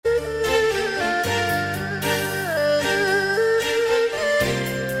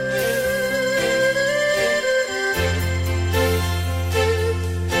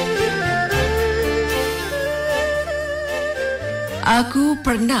Aku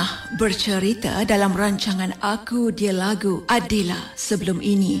pernah bercerita dalam rancangan Aku Dia Lagu Adila sebelum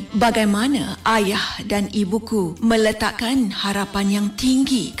ini bagaimana ayah dan ibuku meletakkan harapan yang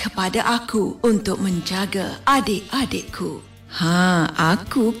tinggi kepada aku untuk menjaga adik-adikku.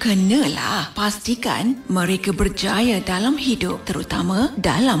 Aku kenalah pastikan mereka berjaya dalam hidup, terutama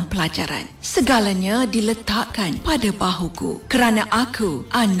dalam pelajaran. Segalanya diletakkan pada bahuku kerana aku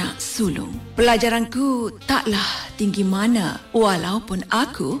anak sulung. Pelajaranku taklah tinggi mana walaupun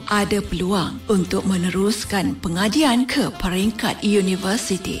aku ada peluang untuk meneruskan pengajian ke peringkat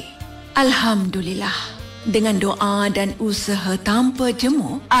universiti. Alhamdulillah. Dengan doa dan usaha tanpa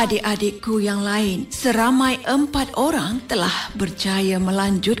jemu, adik-adikku yang lain seramai 4 orang telah berjaya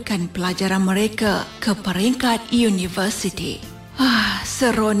melanjutkan pelajaran mereka ke peringkat universiti.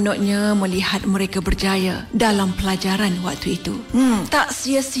 Seronoknya melihat mereka berjaya dalam pelajaran waktu itu. Tak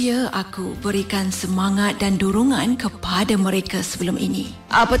sia-sia aku berikan semangat dan dorongan kepada mereka sebelum ini.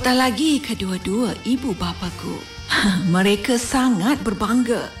 Apatah lagi kedua-dua ibu bapaku. Mereka sangat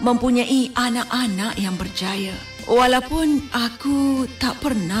berbangga mempunyai anak-anak yang berjaya. Walaupun aku tak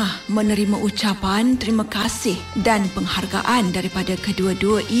pernah menerima ucapan terima kasih dan penghargaan daripada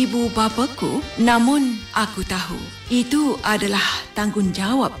kedua-dua ibu bapaku, namun aku tahu itu adalah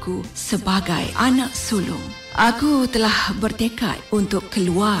tanggungjawabku sebagai anak sulung. Aku telah bertekad untuk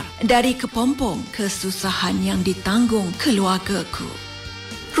keluar dari kepompong kesusahan yang ditanggung keluargaku.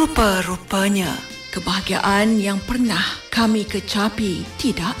 Rupa-rupanya kebahagiaan yang pernah kami kecapi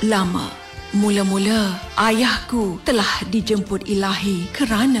tidak lama. Mula-mula, ayahku telah dijemput Ilahi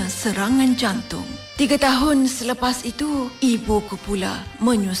kerana serangan jantung. 3 tahun selepas itu, ibuku pula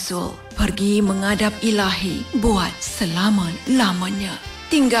menyusul pergi menghadap Ilahi buat selama-lamanya.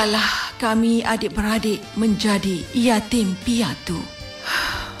 Tinggallah kami adik-beradik menjadi yatim piatu.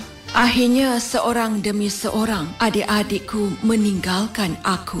 Akhirnya seorang demi seorang adik-adikku meninggalkan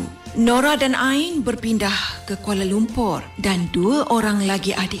aku. Nora dan Ain berpindah ke Kuala Lumpur dan 2 orang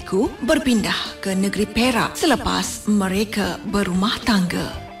lagi adikku berpindah ke negeri Perak selepas mereka berumah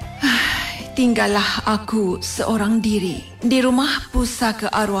tangga. Tinggallah aku seorang diri di rumah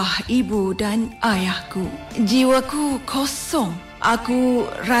pusaka arwah ibu dan ayahku. Jiwaku kosong. Aku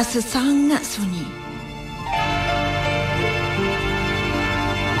rasa sangat sunyi.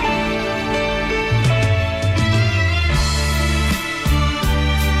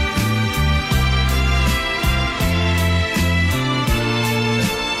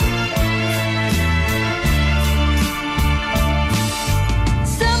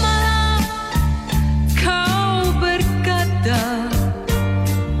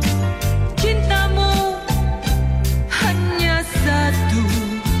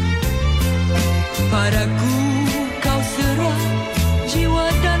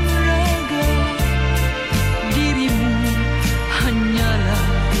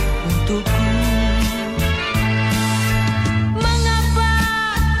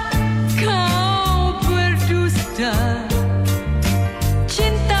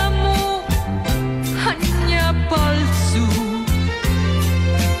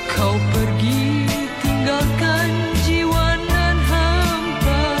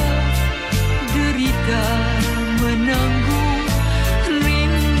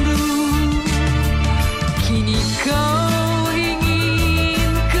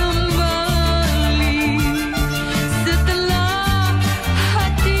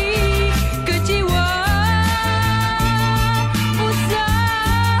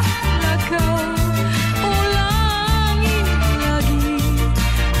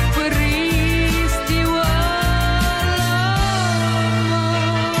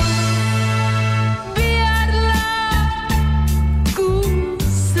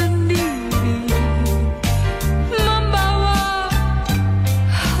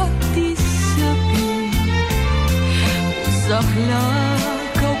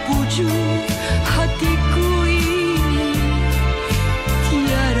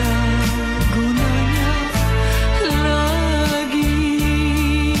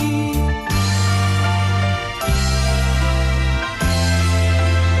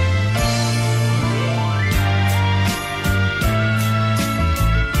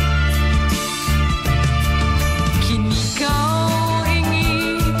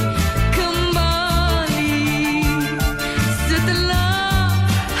 Setelah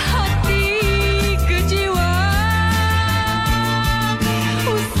hati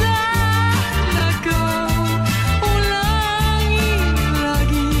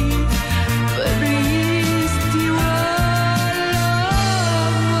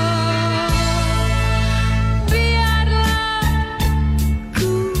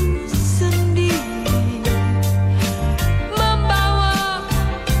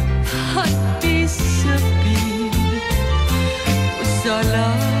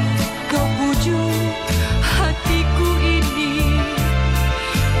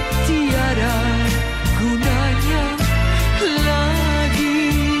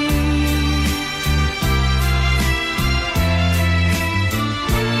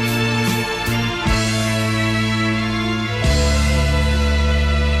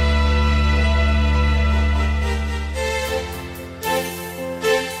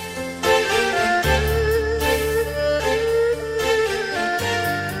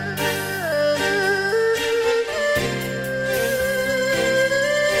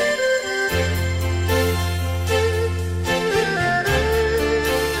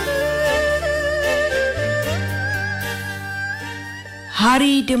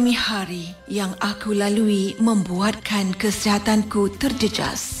Hari demi hari yang aku lalui membuatkan kesihatanku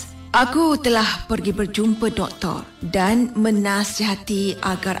terjejas. Aku telah pergi berjumpa doktor dan menasihati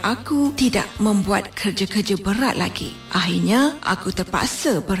agar aku tidak membuat kerja-kerja berat lagi. Akhirnya, aku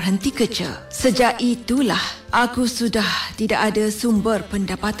terpaksa berhenti kerja. Sejak itulah, aku sudah tidak ada sumber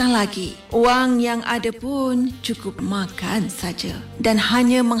pendapatan lagi. Wang yang ada pun cukup makan saja dan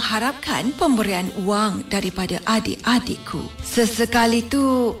hanya mengharapkan pemberian wang daripada adik-adikku. Sesekali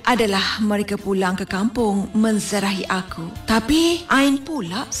itu adalah mereka pulang ke kampung menziarahi aku. Tapi Ain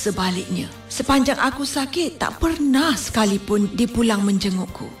pula sebaliknya. Sepanjang aku sakit, tak pernah sekalipun dia pulang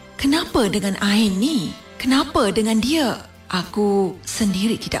menjengukku. Kenapa dengan Ain ni? Kenapa dengan dia? Aku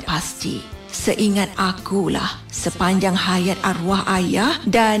sendiri tidak pasti. Seingat akulah, sepanjang hayat arwah ayah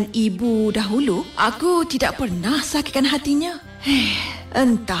dan ibu dahulu, aku tidak pernah sakitkan hatinya.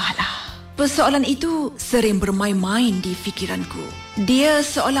 Entahlah. Persoalan itu sering bermain-main di fikiranku. Dia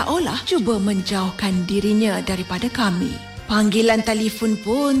seolah-olah cuba menjauhkan dirinya daripada kami. Panggilan telefon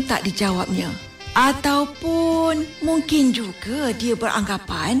pun tak dijawabnya. Ataupun mungkin juga dia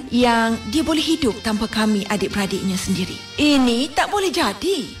beranggapan yang dia boleh hidup tanpa kami adik-beradiknya sendiri. Ini tak boleh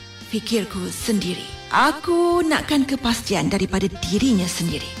jadi, fikirku sendiri. Aku nakkan kepastian daripada dirinya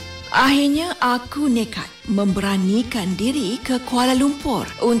sendiri. Akhirnya aku nekat memberanikan diri ke Kuala Lumpur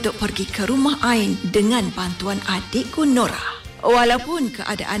untuk pergi ke rumah Ain dengan bantuan adikku Nora. Walaupun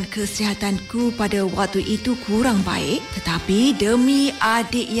keadaan kesihatanku pada waktu itu kurang baik, tetapi demi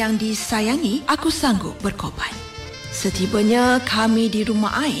adik yang disayangi, aku sanggup berkorban. Setibanya kami di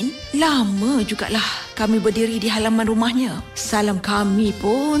rumah Ain, lama jugalah kami berdiri di halaman rumahnya. Salam kami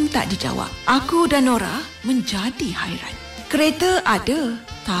pun tak dijawab. Aku dan Nora menjadi hairan. Kereta ada,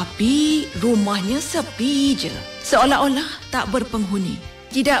 tapi rumahnya sepi je. Seolah-olah tak berpenghuni.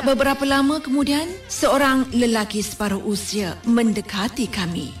 Tidak beberapa lama kemudian, seorang lelaki separuh usia mendekati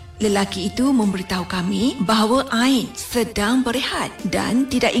kami. Lelaki itu memberitahu kami bahawa Ain sedang berehat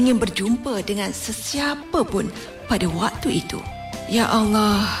dan tidak ingin berjumpa dengan sesiapa pun pada waktu itu. Ya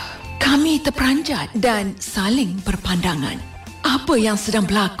Allah, kami terperanjat dan saling berpandangan. Apa yang sedang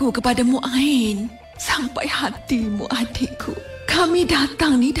berlaku kepadamu, Ain? Sampai hatimu, adikku. Kami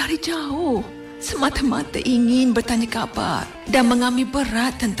datang ni dari jauh. Semata-mata ingin bertanya khabar dan mengambil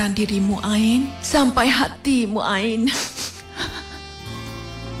berat tentang dirimu, Ain. Sampai hatimu, Ain.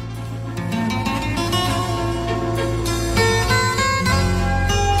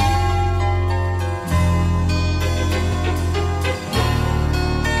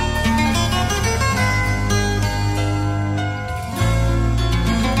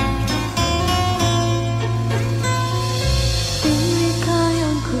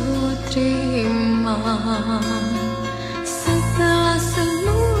 Setelah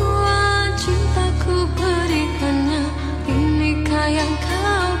semua cintaku berikannya,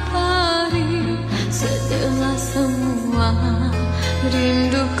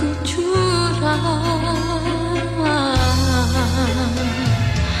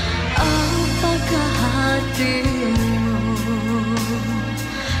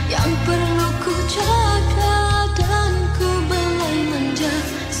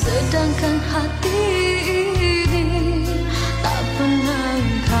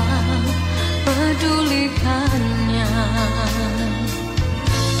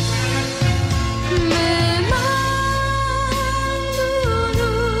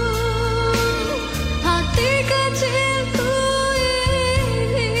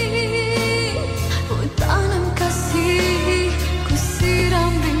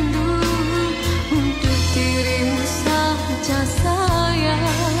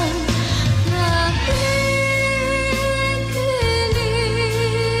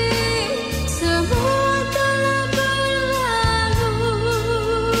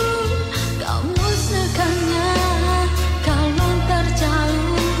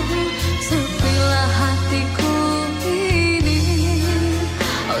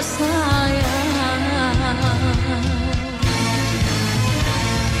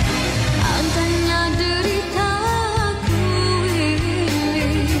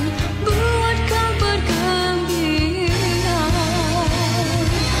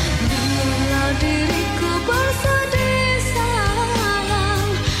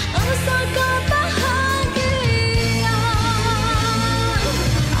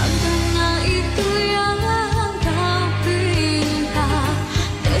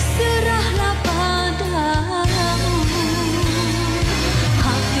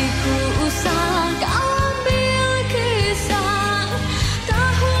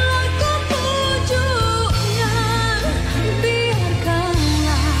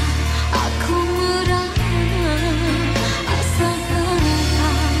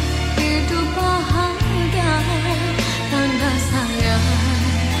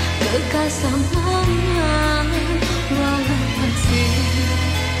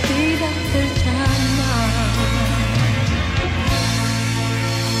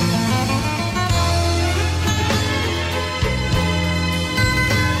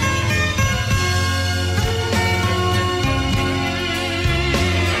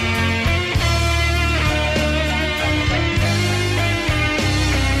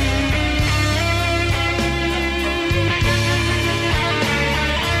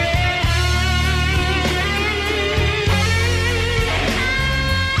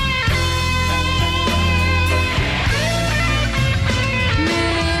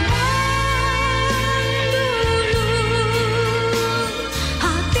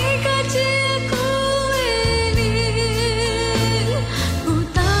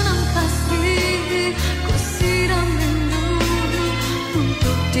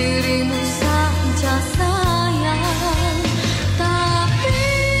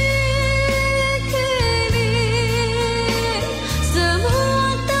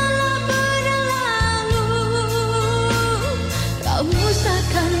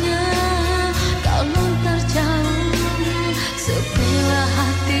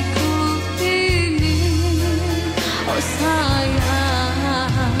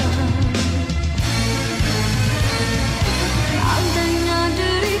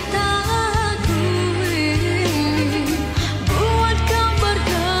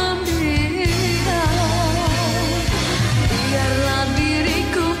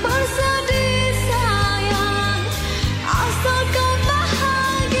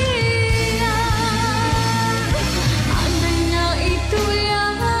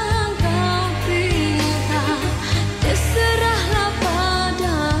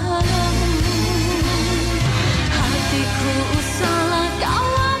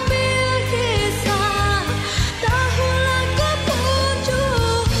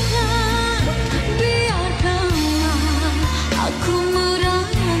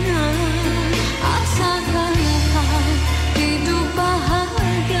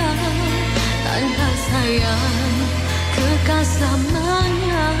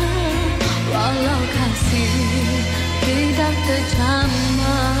 bersamanya, walau kasih tidak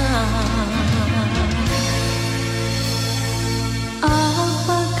terjamah.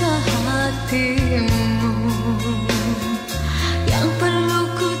 Apakah hatimu yang perlu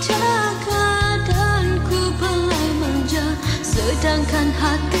ku jaga dan ku belai manja, sedangkan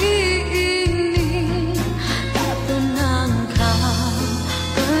hati ini tak pernah kau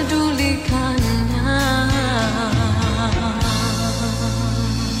pedulikannya.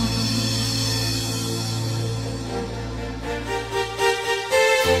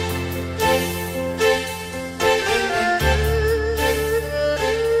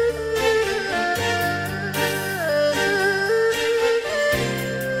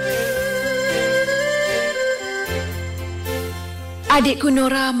 Adikku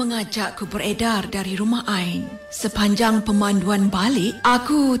Nora mengajakku beredar dari rumah Ain. Sepanjang pemanduan balik,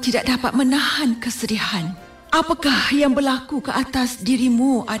 aku tidak dapat menahan kesedihan. Apakah yang berlaku ke atas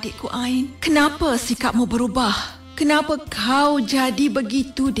dirimu, adikku Ain? Kenapa sikapmu berubah? Kenapa kau jadi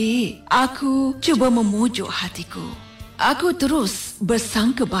begitu, dek? Aku cuba memujuk hatiku. Aku terus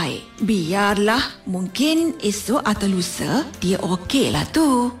bersangka baik. Biarlah, mungkin esok atau lusa dia okeylah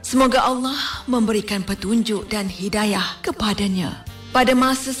tu. Semoga Allah memberikan petunjuk dan hidayah kepadanya. Pada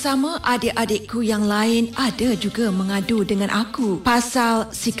masa sama, adik-adikku yang lain ada juga mengadu dengan aku pasal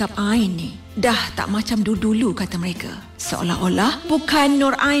sikap Ain ni. Dah tak macam dulu-dulu, kata mereka. Seolah-olah bukan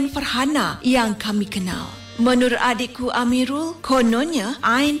Nur Ain Farhana yang kami kenal. Menurut adikku Amirul, kononnya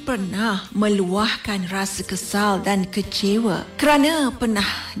Ain pernah meluahkan rasa kesal dan kecewa kerana pernah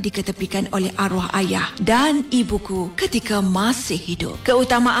diketepikan oleh arwah ayah dan ibuku ketika masih hidup.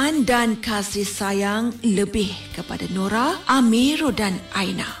 Keutamaan dan kasih sayang lebih kepada Nora, Amirul dan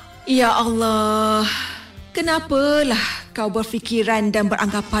Aina. Ya Allah, kenapalah kau berfikiran dan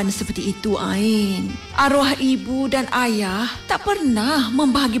beranggapan seperti itu, Ain? Arwah ibu dan ayah tak pernah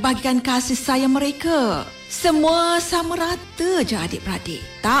membahagi-bahagikan kasih sayang mereka. Semua sama rata je adik-beradik.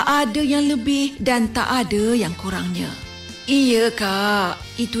 Tak ada yang lebih dan tak ada yang kurangnya. Iya kak,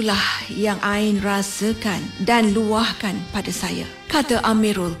 itulah yang Ain rasakan dan luahkan pada saya, kata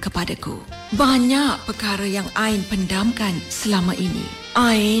Amirul kepadaku. Banyak perkara yang Ain pendamkan selama ini.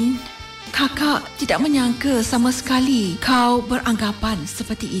 Ain, kakak tidak menyangka sama sekali kau beranggapan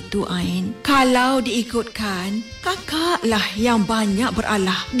seperti itu, Ain. Kalau diikutkan, kakaklah yang banyak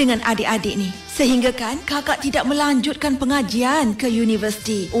beralah dengan adik-adik ni. Sehingga kan kakak tidak melanjutkan pengajian ke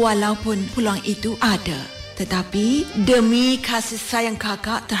universiti walaupun peluang itu ada. Tetapi demi kasih sayang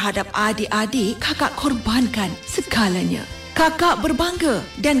kakak terhadap adik-adik, kakak korbankan segalanya. Kakak berbangga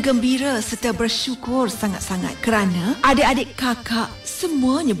dan gembira serta bersyukur sangat-sangat kerana adik-adik kakak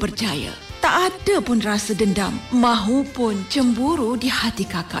semuanya berjaya. Tak ada pun rasa dendam mahupun cemburu di hati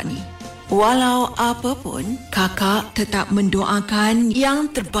kakak ni. Walau apapun, kakak tetap mendoakan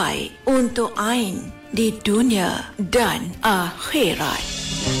yang terbaik untuk Ain di dunia dan akhirat.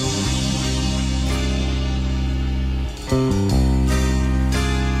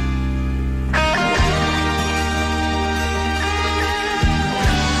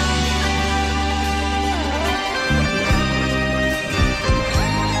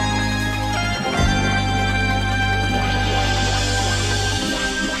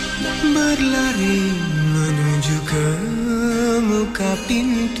 Berlari menuju ke muka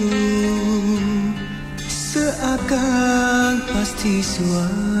pintu, seakan pasti suaramu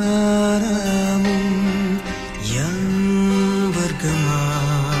yang bergema.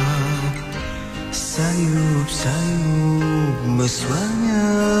 Sayup-sayup mesranya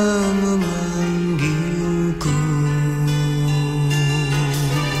memanggilku.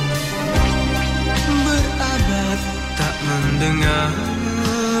 Berabad tak mendengar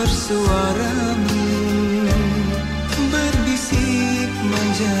suaramu, berbisik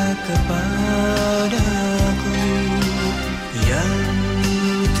manja kepadaku, yang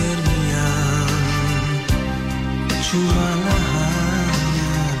terdiam cumalah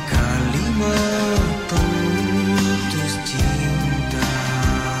hanya kalimat putus cinta.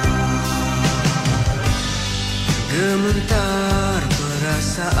 Gementar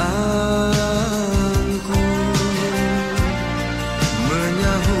perasaanku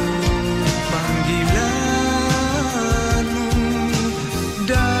menyahut panggilanmu,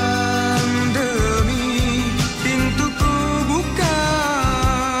 dan demi pintuku buka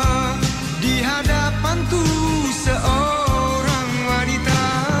di hadapanku seorang wanita.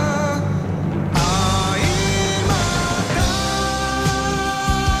 Air mata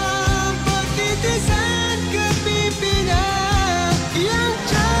bertitisan ke pipinya yang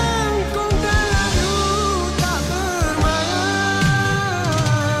cangkul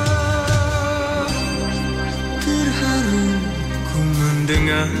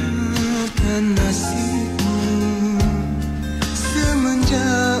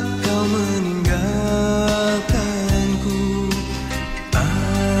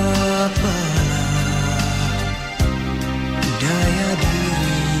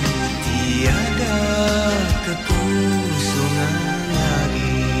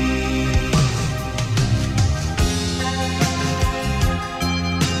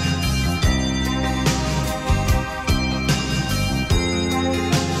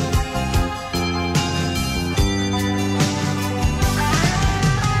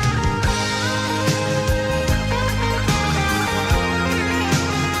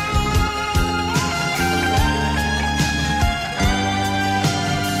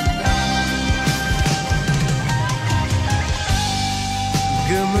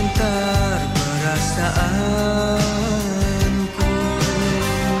gemetar perasaan.